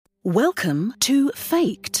Welcome to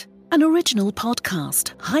Faked, an original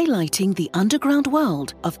podcast highlighting the underground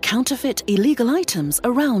world of counterfeit illegal items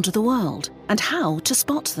around the world and how to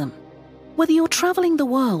spot them. Whether you're traveling the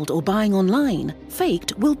world or buying online,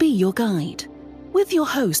 Faked will be your guide. With your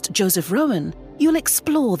host, Joseph Rowan, you'll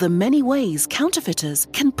explore the many ways counterfeiters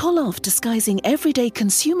can pull off disguising everyday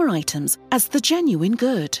consumer items as the genuine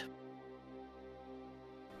good.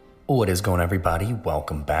 What is going on, everybody?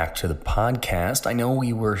 Welcome back to the podcast. I know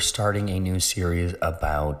we were starting a new series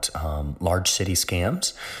about large city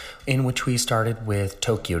scams, in which we started with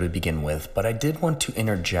Tokyo to begin with, but I did want to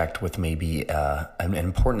interject with maybe an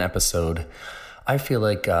important episode. I feel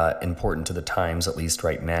like important to the times, at least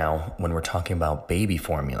right now, when we're talking about baby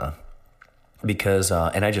formula. Because,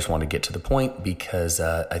 and I just want to get to the point because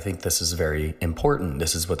I think this is very important.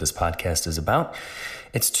 This is what this podcast is about.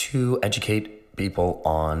 It's to educate people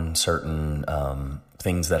on certain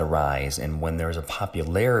things that arise, and when there's a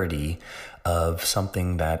popularity of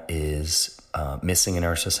something that is missing in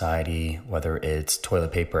our society, whether it's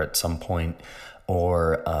toilet paper at some point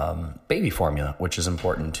or baby formula, which is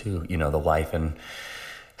important to, the life and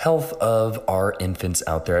health of our infants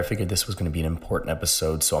out there. I figured this was going to be an important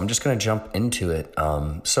episode, so I'm just going to jump into it.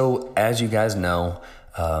 So as you guys know,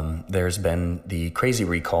 there's been the crazy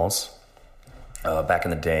recalls. Back in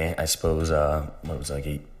the day, I suppose, what was it,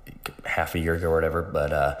 like half a year ago or whatever,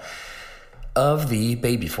 but of the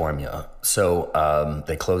baby formula. So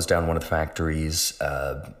they closed down one of the factories.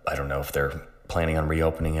 I don't know if they're planning on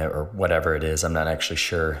reopening it or whatever it is. I'm not actually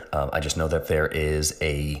sure. I just know that there is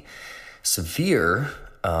a severe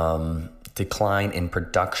decline in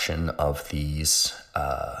production of these,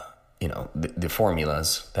 the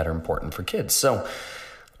formulas that are important for kids. So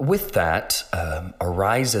with that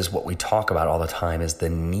arises what we talk about all the time is the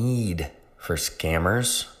need for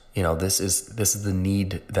scammers. This is the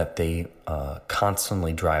need that they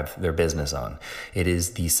constantly drive their business on. It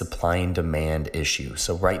is the supply and demand issue.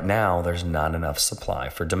 So right now there's not enough supply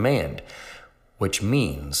for demand, which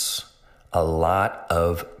means a lot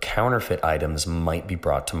of counterfeit items might be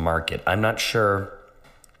brought to market. I'm not sure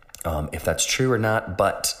if that's true or not,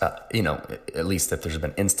 but, at least that there's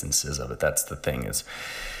been instances of it. That's the thing is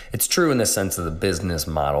it's true in the sense of the business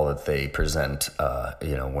model that they present,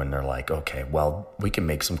 when they're like, okay, well, we can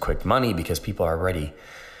make some quick money because people are already,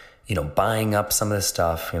 buying up some of this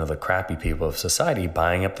stuff, the crappy people of society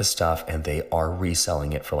buying up the stuff and they are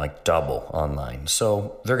reselling it for like double online.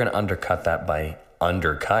 So they're going to undercut that by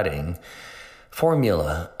undercutting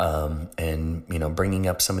formula and bringing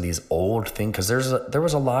up some of these old things, because there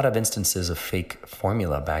was a lot of instances of fake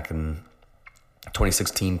formula back in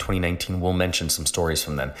 2016, 2019. We'll mention some stories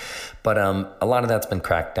from then, but a lot of that's been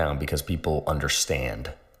cracked down because people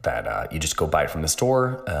understand that you just go buy it from the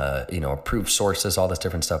store, approved sources, all this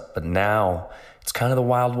different stuff. But now it's kind of the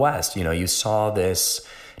Wild West. You saw this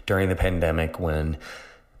during the pandemic when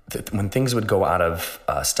things would go out of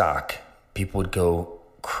stock, people would go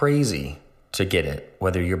crazy to get it,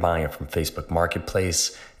 whether you're buying it from Facebook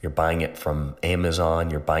Marketplace, you're buying it from Amazon,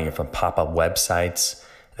 you're buying it from pop-up websites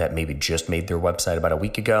that maybe just made their website about a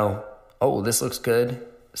week ago. Oh, this looks good.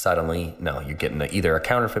 Suddenly, no, you're getting either a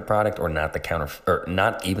counterfeit product or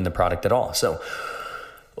not even the product at all. So,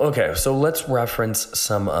 okay, so let's reference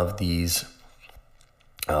some of these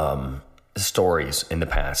stories in the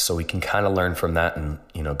past so we can kind of learn from that and,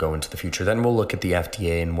 go into the future. Then we'll look at the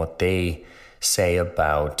FDA and what they say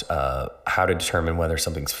about how to determine whether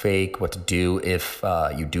something's fake, what to do if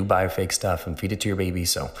you do buy fake stuff and feed it to your baby.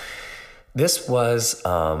 So this was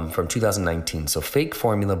from 2019. So fake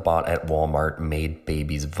formula bought at Walmart made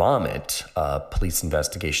babies vomit. Police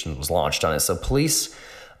investigation was launched on it. So police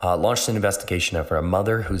launched an investigation after a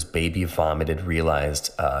mother whose baby vomited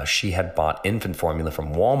realized she had bought infant formula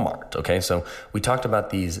from Walmart. Okay, so we talked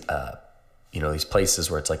about these these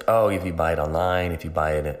places where it's like, oh, if you buy it online, if you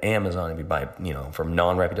buy it at Amazon, if you buy it, from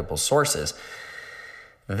non-reputable sources.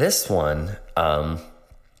 This one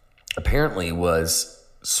apparently was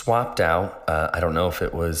swapped out. I don't know if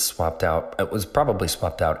it was swapped out. It was probably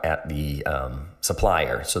swapped out at the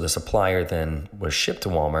supplier. So the supplier then was shipped to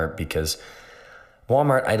Walmart because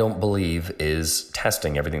Walmart, I don't believe, is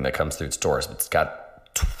testing everything that comes through its stores. It's got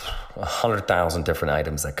 100,000 different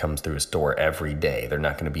items that comes through a store every day. They're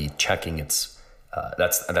not going to be checking its.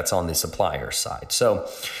 That's on the supplier side. So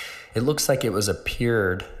it looks like it had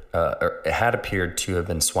appeared to have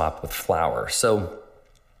been swapped with flour. So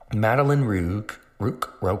Madeline Rook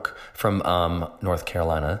from North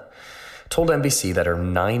Carolina told NBC that her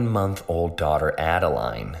 9-month-old daughter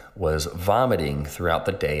Adeline was vomiting throughout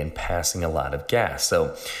the day and passing a lot of gas.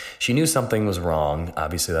 So she knew something was wrong.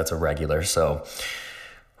 Obviously, that's a regular. So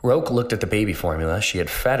Roque looked at the baby formula she had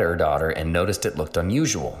fed her daughter and noticed it looked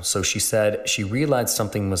unusual. So she said she realized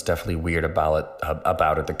something was definitely weird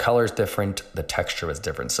about it. The color is different. The texture was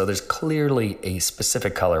different. So there's clearly a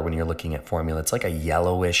specific color when you're looking at formula. It's like a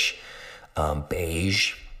yellowish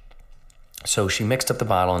beige. So she mixed up the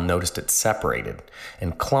bottle and noticed it separated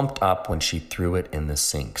and clumped up when she threw it in the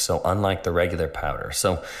sink. So unlike the regular powder.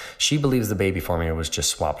 So she believes the baby formula was just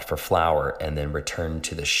swapped for flour and then returned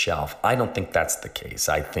to the shelf. I don't think that's the case.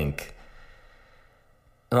 I think,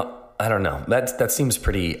 well, I don't know. That seems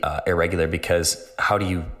pretty irregular, because how do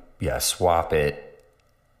you swap it?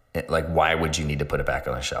 Like, why would you need to put it back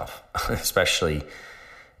on the shelf? Especially...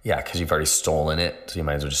 yeah, because you've already stolen it, so you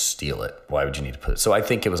might as well just steal it. Why would you need to put it? So I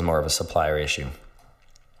think it was more of a supplier issue.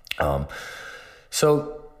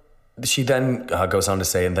 So she then goes on to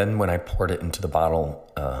say, and then when I poured it into the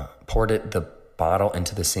bottle,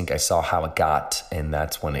 into the sink, I saw how it got, and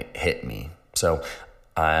that's when it hit me. So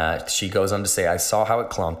she goes on to say, I saw how it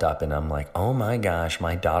clumped up, and I'm like, oh my gosh,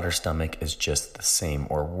 my daughter's stomach is just the same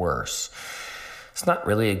or worse. It's not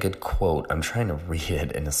really a good quote. I'm trying to read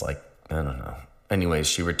it, and it's like, I don't know. Anyways,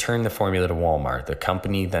 she returned the formula to Walmart. The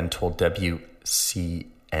company then told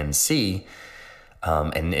WCNC,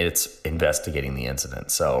 and it's investigating the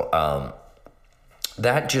incident. So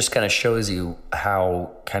that just kind of shows you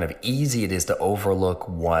how kind of easy it is to overlook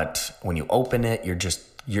when you open it,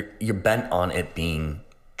 you're bent on it being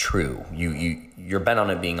true. You're bent on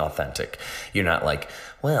it being authentic. You're not like,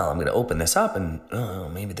 well, I'm going to open this up and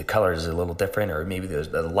maybe the color is a little different, or maybe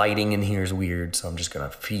the lighting in here is weird, so I'm just going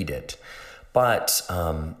to feed it. But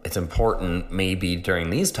it's important maybe during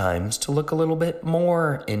these times to look a little bit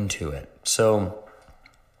more into it. So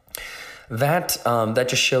that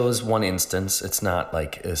just shows one instance. It's not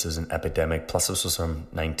like this is an epidemic. Plus, this was from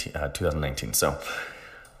 2019. So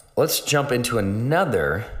let's jump into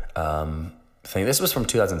another thing. This was from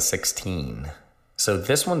 2016. So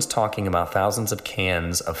this one's talking about thousands of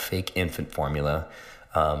cans of fake infant formula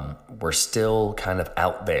were still kind of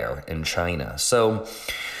out there in China. So...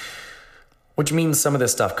 which means some of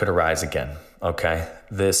this stuff could arise again, okay?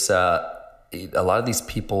 A lot of these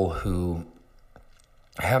people who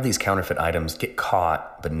have these counterfeit items get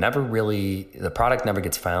caught, but the product never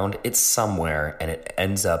gets found. It's somewhere, and it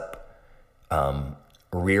ends up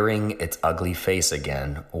rearing its ugly face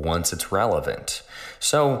again once it's relevant.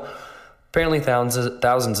 So apparently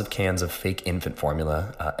thousands of cans of fake infant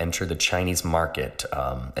formula entered the Chinese market,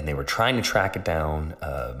 and they were trying to track it down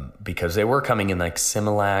because they were coming in like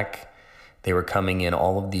Similac. They were coming in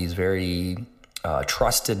all of these very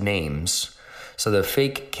trusted names. So the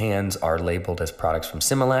fake cans are labeled as products from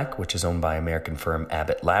Similac, which is owned by American firm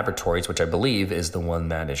Abbott Laboratories, which I believe is the one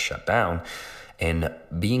that is shut down, and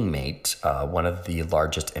Being Mate, one of the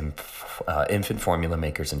largest infant formula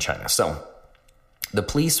makers in China. So the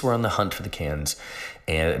police were on the hunt for the cans,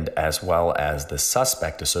 and as well as the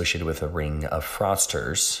suspect associated with a ring of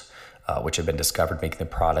fraudsters, which had been discovered making the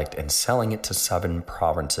product and selling it to 7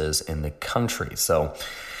 provinces in the country. So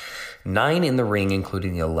 9 in the ring,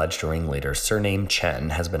 including the alleged ringleader, surnamed Chen,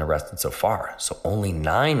 has been arrested so far. So only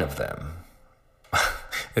 9 of them.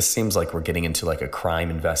 This seems like we're getting into like a crime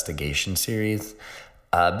investigation series.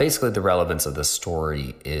 Basically, the relevance of this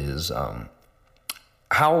story is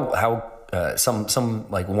how some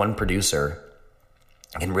like one producer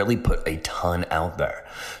can really put a ton out there.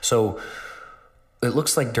 So it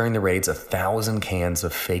looks like during the raids, 1,000 cans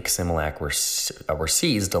of fake Similac were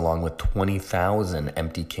seized, along with 20,000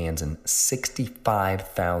 empty cans and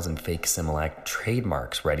 65,000 fake Similac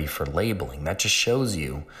trademarks ready for labeling. That just shows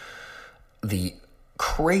you the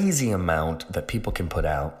crazy amount that people can put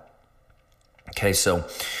out. Okay, so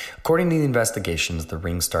according to the investigations, the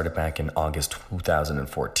ring started back in August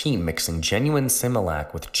 2014, mixing genuine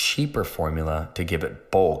Similac with cheaper formula to give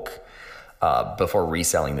it bulk before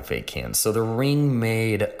reselling the fake cans. So the ring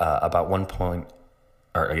made about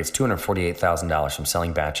 $248,000 from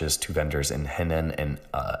selling batches to vendors in Henan and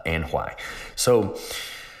Anhui. So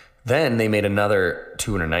then they made another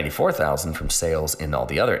 $294,000 from sales in all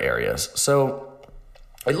the other areas. So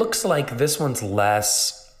it looks like this one's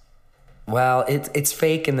less, well, it's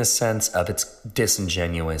fake in the sense of it's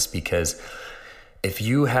disingenuous, because if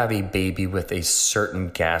you have a baby with a certain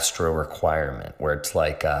gastro requirement where it's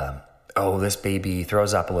like, this baby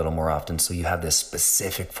throws up a little more often, so you have this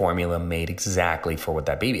specific formula made exactly for what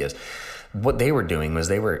that baby is. What they were doing was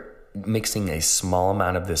they were mixing a small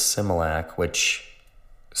amount of this Similac, which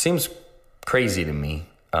seems crazy to me.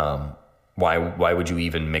 Why would you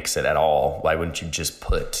even mix it at all? Why wouldn't you just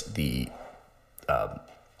put the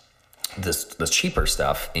cheaper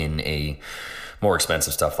stuff in a more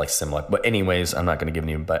expensive stuff like Similac? But anyways, I'm not going to give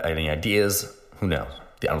any ideas. Who knows?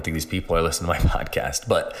 don't think these people are listening to my podcast,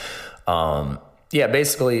 but yeah,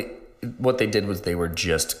 basically what they did was they were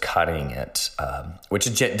just cutting it, which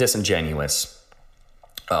is disingenuous.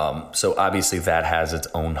 So obviously that has its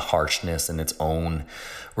own harshness and its own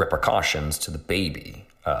repercussions to the baby.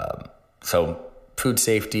 So food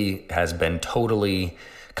safety has been totally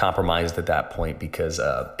compromised at that point because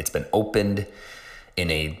it's been opened in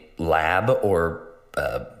a lab or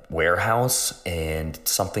warehouse, and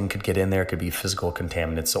something could get in there. It could be physical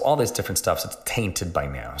contaminants. So all this different stuff, it's tainted by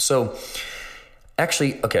now. So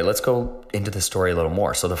actually, okay, let's go into the story a little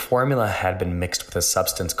more. So the formula had been mixed with a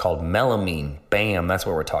substance called melamine. Bam, that's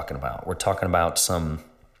what we're talking about. We're talking about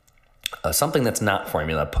something that's not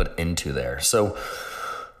formula put into there. So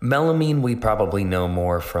melamine, we probably know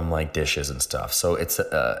more from like dishes and stuff. So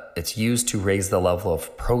it's used to raise the level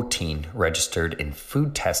of protein registered in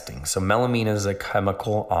food testing. So melamine is a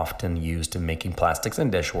chemical often used in making plastics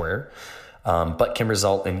and dishware, but can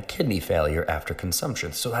result in kidney failure after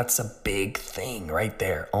consumption. So that's a big thing right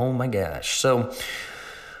there. Oh my gosh. So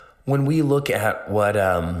when we look at what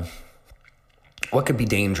could be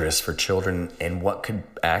dangerous for children and what could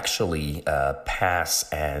actually pass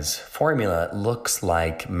as formula, it looks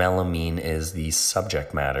like melamine is the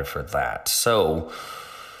subject matter for that. So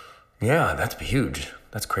yeah, that's huge.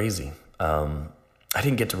 That's crazy. I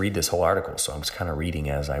didn't get to read this whole article, so I was kind of reading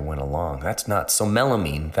as I went along. That's nuts. So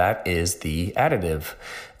melamine, that is the additive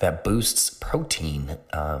that boosts protein,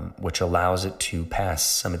 which allows it to pass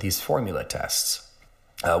some of these formula tests.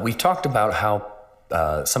 We've talked about how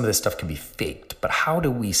some of this stuff can be faked, but how do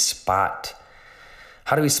we spot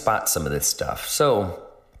some of this stuff? So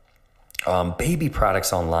baby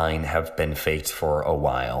products online have been faked for a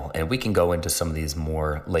while, and we can go into some of these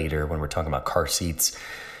more later when we're talking about car seats,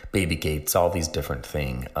 baby gates, all these different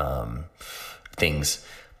things.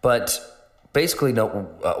 But basically, no,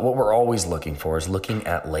 what we're always looking for is looking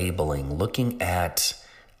at labeling, looking at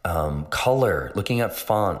color, looking at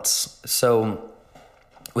fonts. So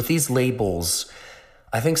with these labels,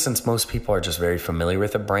 I think since most people are just very familiar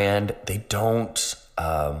with a brand, they don't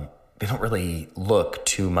really look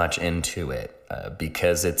too much into it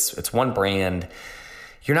because it's one brand.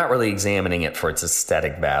 You're not really examining it for its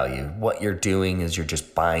aesthetic value. What you're doing is you're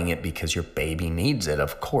just buying it because your baby needs it,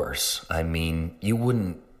 of course. I mean, you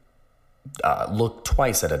wouldn't look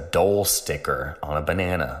twice at a Dole sticker on a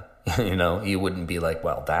banana. You know, you wouldn't be like,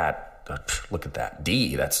 well, look at that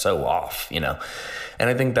D, that's so off, you know. And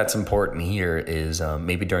I think that's important here is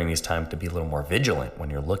maybe during these times to be a little more vigilant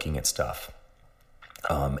when you're looking at stuff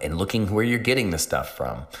and looking where you're getting the stuff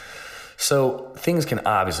from. So things can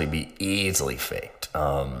obviously be easily faked.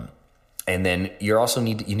 And then you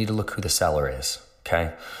need to look who the seller is,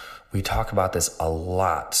 okay? We talk about this a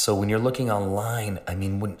lot. So when you're looking online, I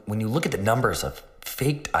mean, when you look at the numbers of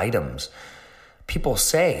faked items, people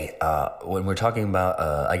say, when we're talking about,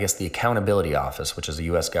 I guess, the Accountability Office, which is a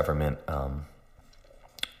U.S. government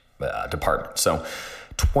department. So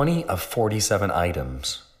 20 of 47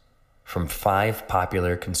 items from 5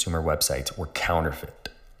 popular consumer websites were counterfeit.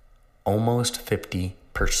 Almost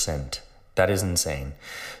 50%. That is insane.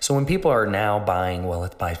 So when people are now buying, well,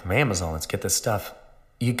 let's buy from Amazon, let's get this stuff,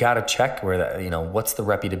 you got to check where that, you know, what's the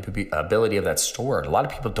reputability of that store. A lot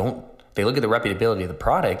of people they look at the reputability of the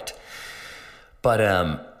product,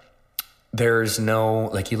 but there's no,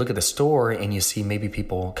 like, you look at the store and you see maybe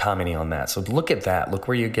people commenting on that. So look at that. Look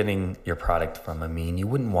where you're getting your product from. I mean, you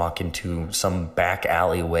wouldn't walk into some back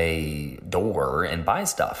alleyway door and buy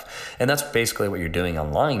stuff. And that's basically what you're doing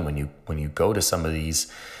online when you go to some of these,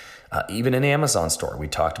 even an Amazon store. We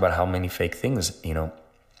talked about how many fake things, you know.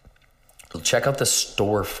 Check out the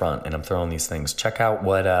storefront, and I'm throwing these things. Check out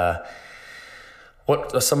what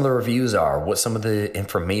some of the reviews are, what some of the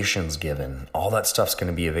information's given. All that stuff's going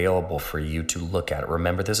to be available for you to look at.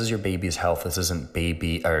 Remember, this is your baby's health. This isn't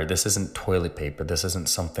this isn't toilet paper. This isn't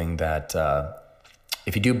something that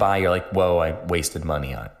if you do buy, you're like, whoa, I wasted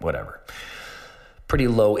money on it, whatever. Pretty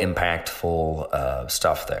low impactful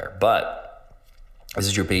stuff there. But this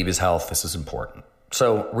is your baby's health. This is important.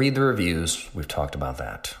 So read the reviews. We've talked about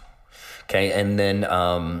that. Okay, and then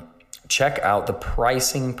check out the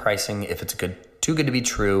pricing if it's too good to be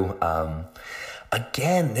true.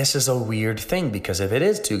 Again, this is a weird thing because if it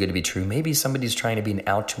is too good to be true, maybe somebody's trying to be an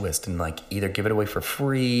altruist and like either give it away for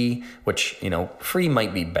free, which, you know, free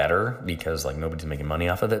might be better because like nobody's making money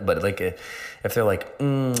off of it. But like if they're like,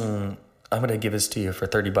 I'm going to give this to you for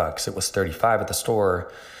 $30, it was $35 at the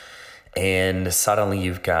store, and suddenly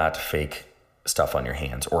you've got fake stuff on your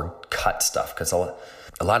hands or cut stuff. Because a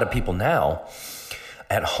lot of people now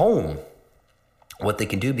at home, what they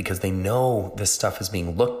can do, because they know this stuff is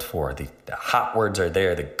being looked for, the hot words are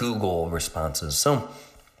there, the Google responses. So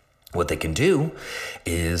What they can do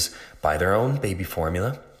is buy their own baby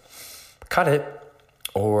formula, cut it,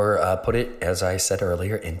 or put it, as I said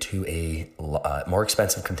earlier, into a more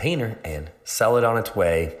expensive container and sell it on its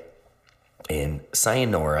way in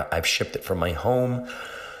Sayonara. I've shipped it from my home,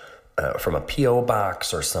 from a P.O.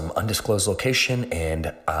 box or some undisclosed location,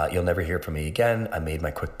 and you'll never hear from me again. I made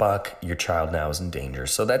my quick buck. Your child now is in danger.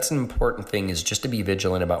 So that's an important thing, is just to be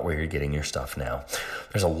vigilant about where you're getting your stuff now.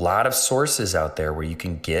 There's a lot of sources out there where you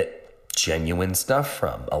can get genuine stuff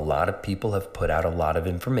from. A lot of people have put out a lot of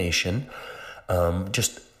information.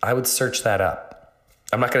 I would search that up.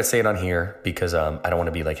 I'm not going to say it on here because I don't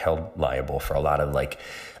want to be held liable for a lot of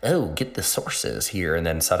get the sources here, and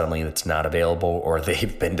then suddenly it's not available, or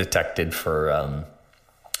they've been detected for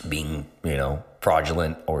being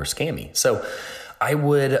fraudulent or scammy. So I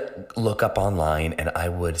would look up online and I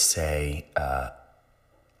would say,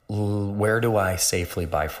 where do I safely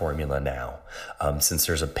buy formula now? Since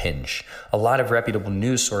there's a pinch. A lot of reputable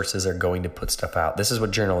news sources are going to put stuff out. This is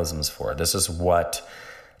what journalism is for. This is what,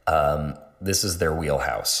 this is their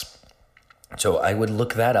wheelhouse. So I would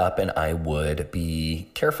look that up, and I would be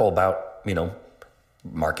careful about,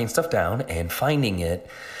 marking stuff down and finding it.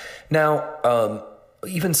 Now,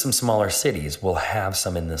 even some smaller cities will have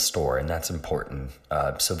some in the store, and that's important.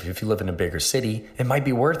 So if you live in a bigger city, it might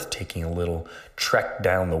be worth taking a little trek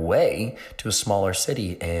down the way to a smaller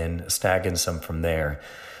city and snagging some from there.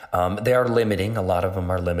 They are limiting. A lot of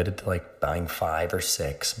them are limited to buying 5 or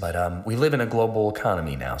 6, but we live in a global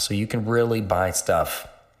economy now, so you can really buy stuff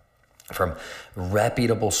from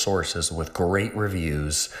reputable sources with great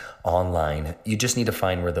reviews online. You just need to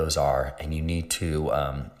find where those are, and you need to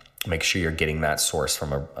make sure you're getting that source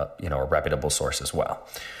from a reputable source as well.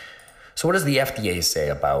 So what does the FDA say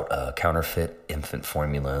about counterfeit infant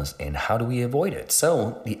formulas, and how do we avoid it?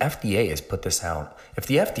 So the FDA has put this out. If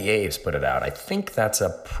the FDA has put it out, I think that's a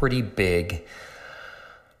pretty big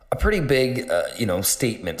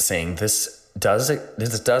statement saying this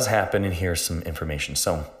does happen, and here's some information.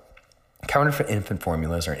 So counterfeit infant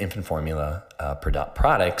formulas are infant formula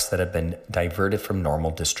products that have been diverted from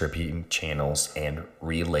normal distributing channels and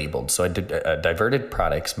relabeled. So diverted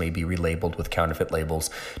products may be relabeled with counterfeit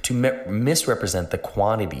labels to misrepresent the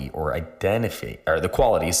quantity or identity of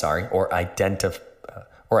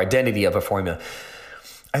a formula.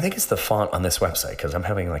 I think it's the font on this website because I'm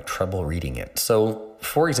having trouble reading it. So,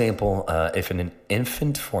 for example, if an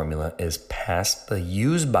infant formula is past the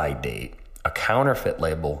use-by date, a counterfeit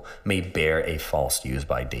label may bear a false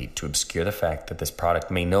use-by date to obscure the fact that this product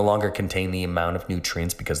may no longer contain the amount of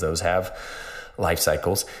nutrients, because those have life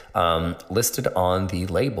cycles, listed on the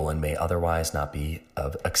label, and may otherwise not be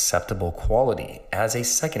of acceptable quality. As a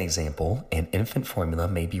second example, an infant formula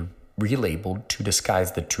may be relabeled to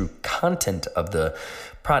disguise the true content of the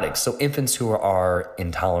product. So infants who are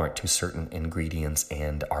intolerant to certain ingredients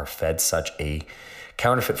and are fed such a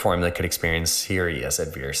counterfeit formula could experience serious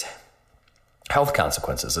adverse health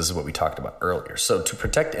consequences. This is what we talked about earlier. So to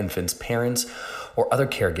protect infants, parents or other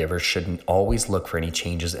caregivers shouldn't always look for any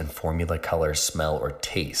changes in formula color, smell, or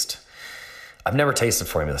taste. I've never tasted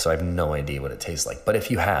formula, so I have no idea what it tastes like. But if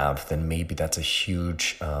you have, then maybe that's a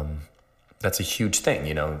huge thing.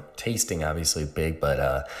 Tasting obviously big,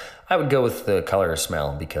 but I would go with the color or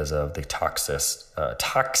smell because of the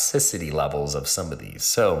toxicity levels of some of these.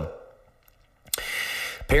 So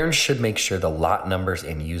parents should make sure the lot numbers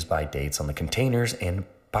and use-by dates on the containers and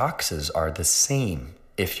boxes are the same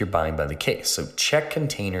if you're buying by the case. So check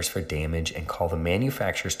containers for damage and call the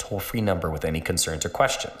manufacturer's toll-free number with any concerns or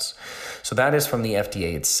questions. So that is from the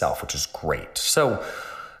FDA itself, which is great. So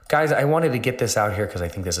guys, I wanted to get this out here because I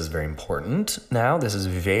think this is very important. Now, this is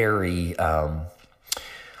very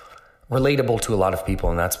relatable to a lot of people,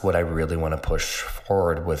 and that's what I really want to push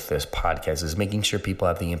forward with this podcast, is making sure people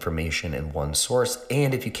have the information in one source.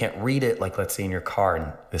 And if you can't read it, let's say in your car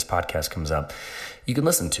and this podcast comes up, you can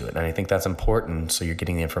listen to it. And I think that's important, so you're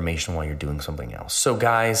getting the information while you're doing something else. So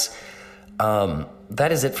guys,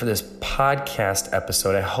 that is it for this podcast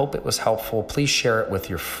episode. I hope it was helpful. Please share it with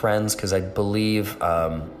your friends, because I believe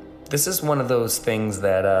this is one of those things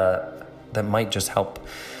that might just help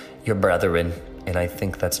your brethren. And I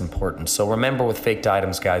think that's important. So remember, with faked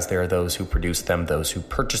items, guys, there are those who produce them, those who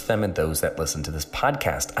purchase them, and those that listen to this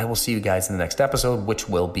podcast. I will see you guys in the next episode, which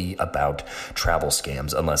will be about travel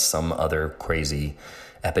scams, unless some other crazy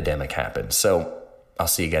epidemic happens. So I'll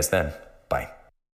see you guys then.